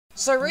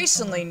So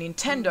recently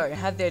Nintendo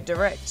had their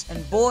Direct,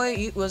 and boy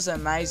it was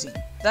amazing.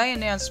 They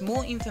announced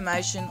more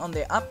information on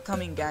their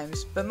upcoming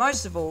games, but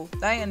most of all,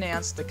 they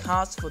announced the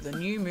cast for the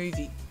new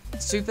movie,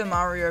 Super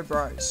Mario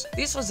Bros.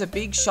 This was a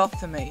big shock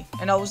for me,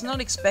 and I was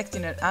not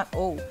expecting it at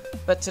all,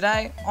 but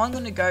today I'm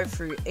going to go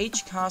through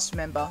each cast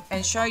member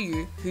and show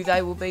you who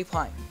they will be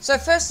playing. So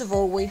first of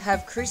all, we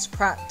have Chris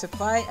Pratt to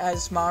play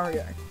as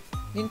Mario.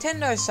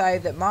 Nintendo say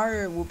that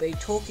Mario will be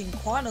talking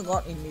quite a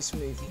lot in this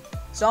movie,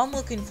 so I'm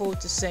looking forward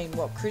to seeing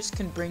what Chris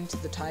can bring to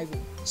the table.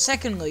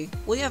 Secondly,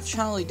 we have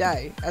Charlie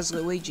Day as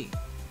Luigi.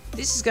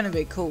 This is going to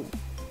be cool.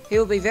 He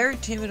will be very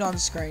timid on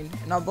screen,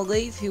 and I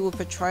believe he will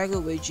portray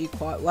Luigi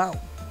quite well.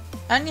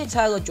 Anya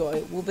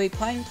Taylor-Joy will be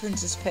playing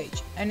Princess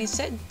Peach, and is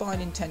said by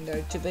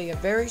Nintendo to be a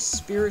very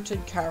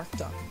spirited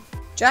character.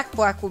 Jack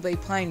Black will be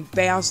playing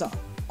Bowser.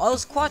 I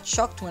was quite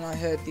shocked when I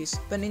heard this,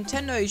 but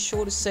Nintendo is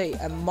sure to see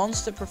a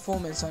monster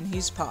performance on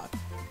his part.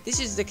 This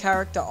is the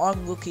character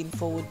I'm looking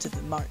forward to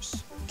the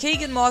most.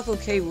 Keegan-Michael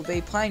Key will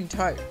be playing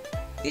Toad.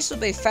 This will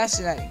be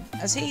fascinating,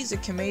 as he is a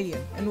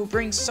comedian and will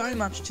bring so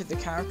much to the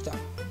character.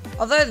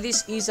 Although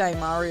this is a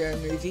Mario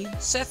movie,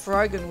 Seth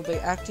Rogen will be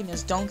acting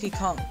as Donkey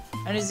Kong,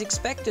 and is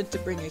expected to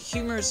bring a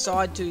humorous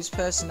side to his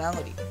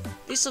personality.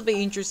 This will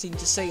be interesting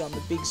to see on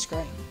the big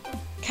screen.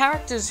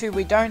 Characters who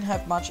we don't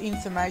have much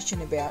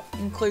information about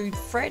include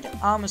Fred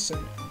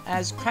Armisen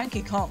as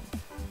Cranky Kong,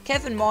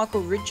 Kevin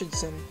Michael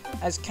Richardson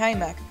as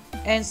K-Mac,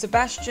 and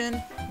Sebastian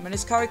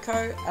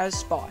Maniscalco as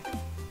Spike.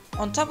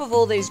 On top of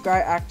all these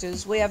great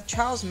actors, we have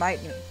Charles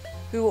Maitland,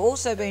 who will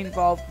also be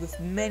involved with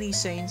many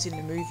scenes in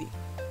the movie.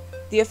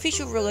 The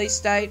official release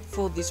date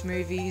for this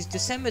movie is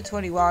December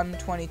 21,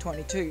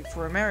 2022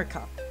 for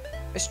America.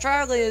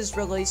 Australia's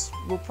release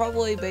will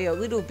probably be a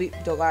little bit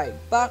delayed,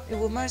 but it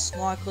will most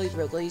likely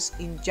release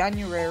in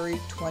January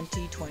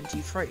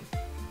 2023.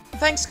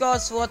 Thanks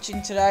guys for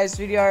watching today's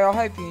video, I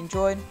hope you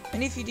enjoyed,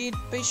 and if you did,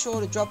 be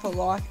sure to drop a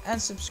like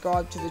and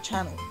subscribe to the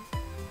channel.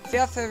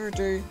 Without further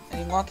ado,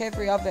 and like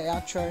every other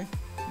outro,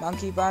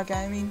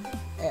 MonkeyBargaming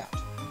out.